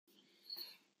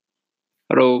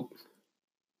Hello.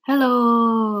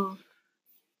 Hello.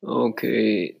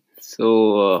 Okay,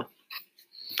 so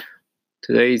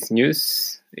today's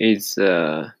news is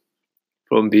from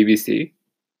BBC,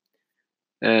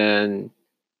 and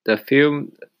the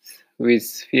film with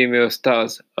female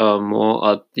stars are more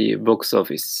at the box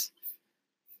office.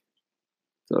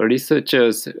 So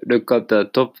researchers look at the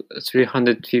top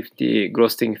 350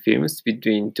 grossing films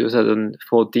between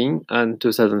 2014 and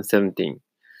 2017,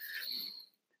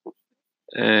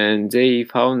 and they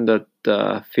found that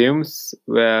the films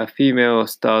where female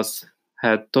stars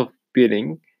had top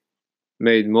billing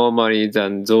made more money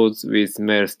than those with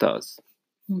male stars.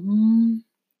 Mm-hmm.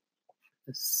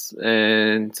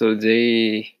 And so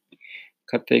they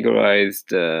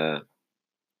categorized,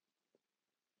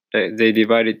 they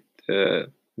divided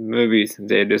movies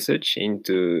they research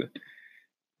into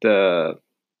the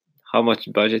how much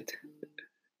budget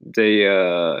they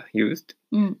used.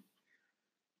 Mm.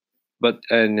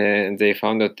 And they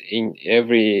found that in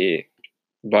every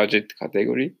budget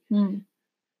category,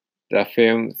 the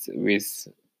films with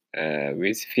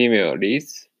female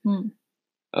leads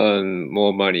earn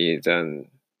more money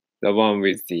than the one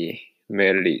with the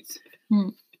male leads.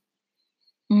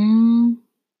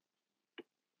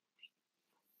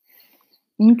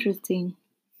 Interesting.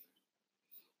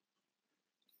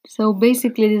 So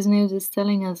basically, this news is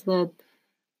telling us that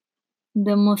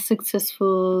the most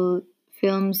successful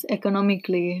films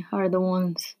economically are the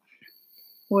ones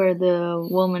where the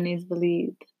woman is the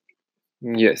lead.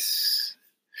 Yes.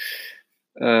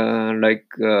 Like,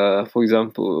 for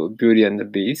example, Beauty and the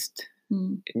Beast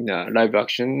in live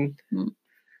action.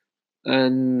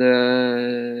 And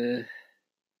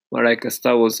like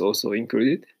Star Wars also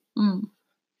included.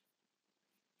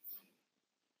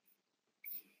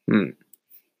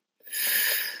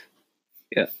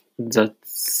 Yeah,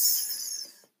 that's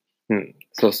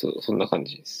そうそう、そんな感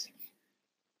じです。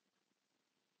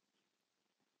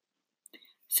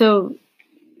So,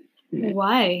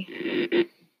 why?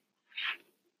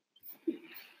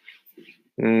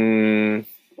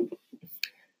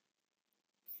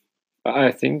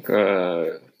 I think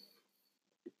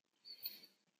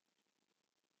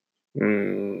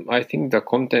I think the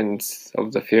contents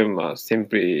of the film are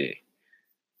simply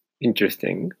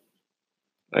interesting.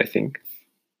 I think.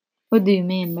 What do you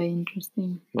mean by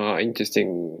interesting?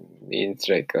 Interesting means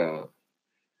like I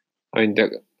mean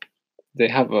they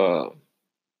have a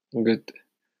good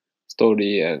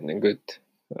story and good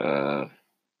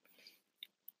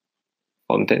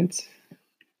contents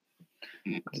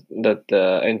that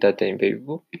entertain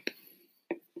people.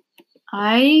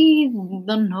 I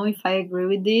don't know if I agree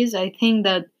with this. I think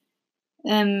that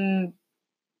even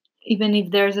if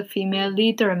there's a female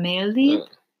lead or a male lead,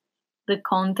 the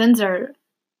contents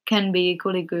can be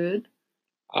equally good.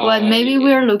 What maybe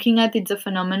we're looking at it's a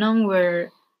phenomenon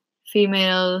where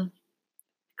female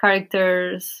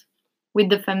characters with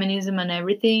the feminism and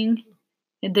everything,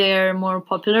 they're more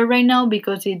popular right now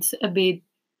because it's a bit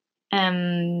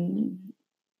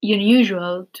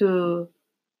unusual to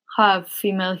have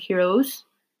female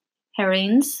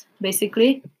heroines,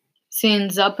 basically,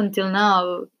 since up until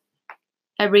now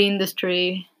every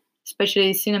industry,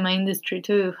 especially cinema industry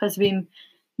too, has been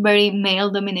very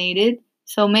male dominated.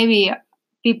 So maybe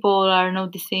people are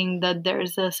noticing that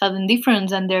there's a sudden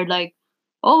difference and they're like,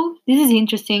 oh, this is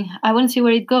interesting. I want to see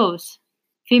where it goes.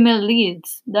 Female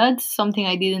leads. That's something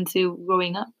I didn't see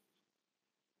growing up.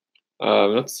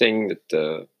 I'm not saying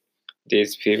that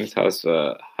these films have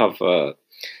a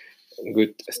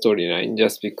good storyline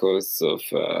just because of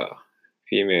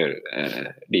female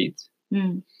leads.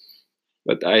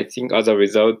 But I think as a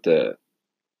result,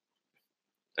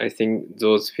 I think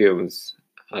those films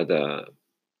had a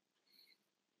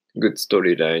good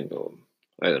storyline, or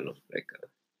I don't know, like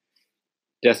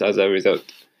just as a result.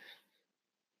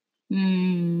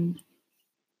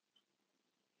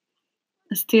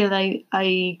 Still,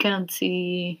 I cannot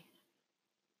see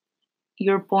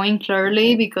your point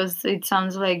clearly because it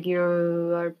sounds like you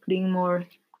are putting more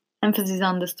emphasis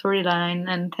on the storyline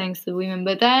and thanks to women,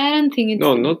 but I don't think it's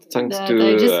not thanks that.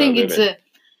 to I just think it's women.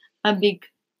 a big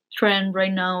trend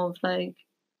right now of like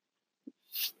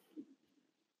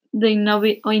the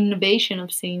innovation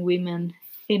of seeing women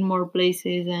in more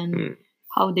places and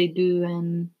how they do,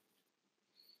 and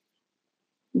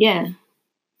yeah.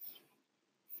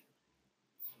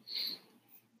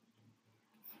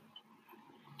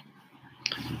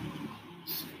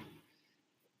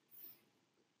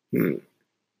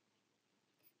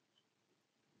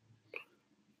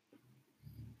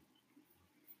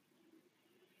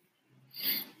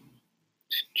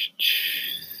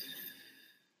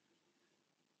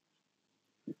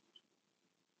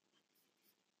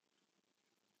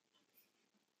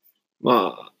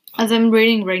 ま As I'm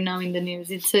reading right now in the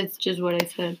news, it says just what I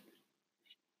said.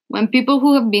 When people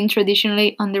who have been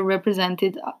traditionally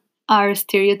underrepresented are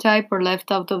stereotyped or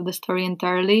left out of the story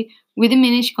entirely, we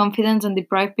diminish confidence and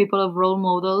deprive people of role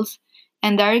models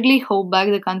and directly hold back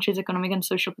the country's economic and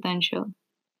social potential.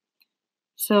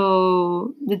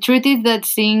 So the truth is that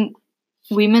seeing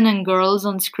women and girls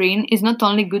on screen is not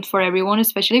only good for everyone,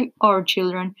 especially our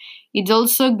children, it's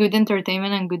also good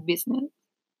entertainment and good business.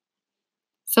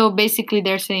 So basically,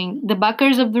 they're saying the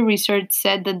backers of the research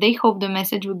said that they hoped the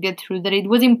message would get through that it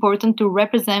was important to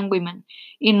represent women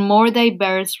in more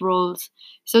diverse roles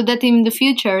so that in the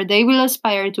future they will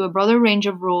aspire to a broader range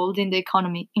of roles in the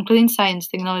economy, including science,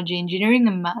 technology, engineering,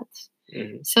 and maths.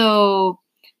 mhm. So,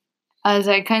 as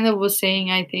I kind of was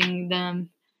saying, I think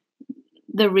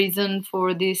the reason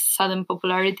for this sudden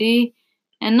popularity,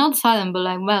 and not sudden, but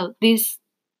like, well, this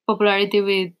popularity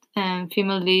with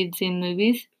female leads in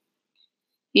movies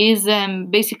is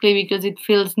basically because it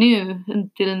feels new.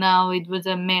 Until now, it was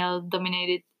a male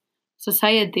dominated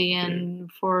society,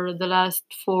 and for the last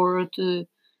 4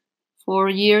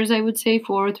 years, I would say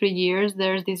 4 or 3 years,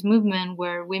 there's this movement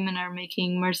where women are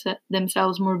making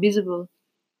themselves more visible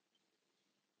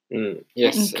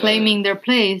Yes, and claiming their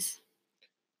place.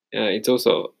 it's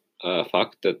also a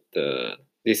fact that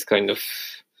this kind of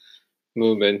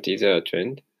movement is a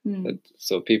trend. Mm.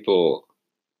 So people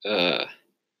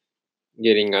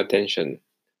getting attention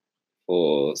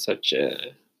for such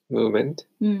a movement.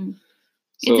 Mm.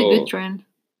 So, It's a good trend.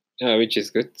 Which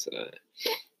is good.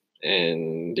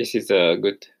 And this is a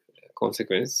good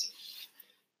consequence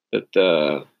that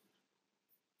the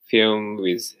film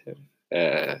with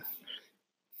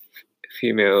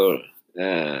female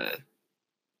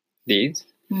leads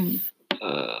Mm.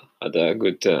 had a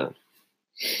good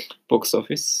box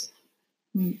office.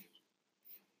 Mm.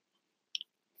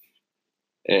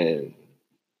 And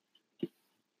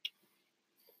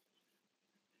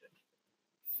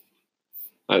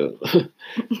I don't know.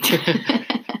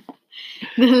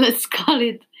 Then let's call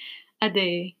it a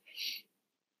day.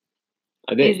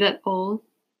 A day? Is that all?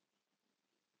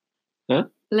 Huh?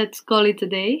 Let's call it a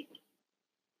day.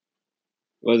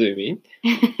 What do you mean?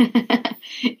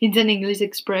 It's an English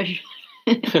expression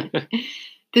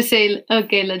to say,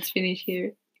 okay, let's finish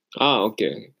here.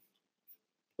 Okay.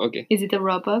 Okay. Is it a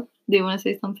wrap up? Do you want to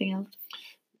say something else?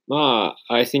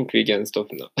 I think we can stop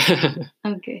now.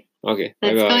 Okay. Okay.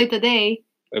 Let's Bye call bye. it a day.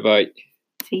 Bye bye.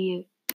 See you.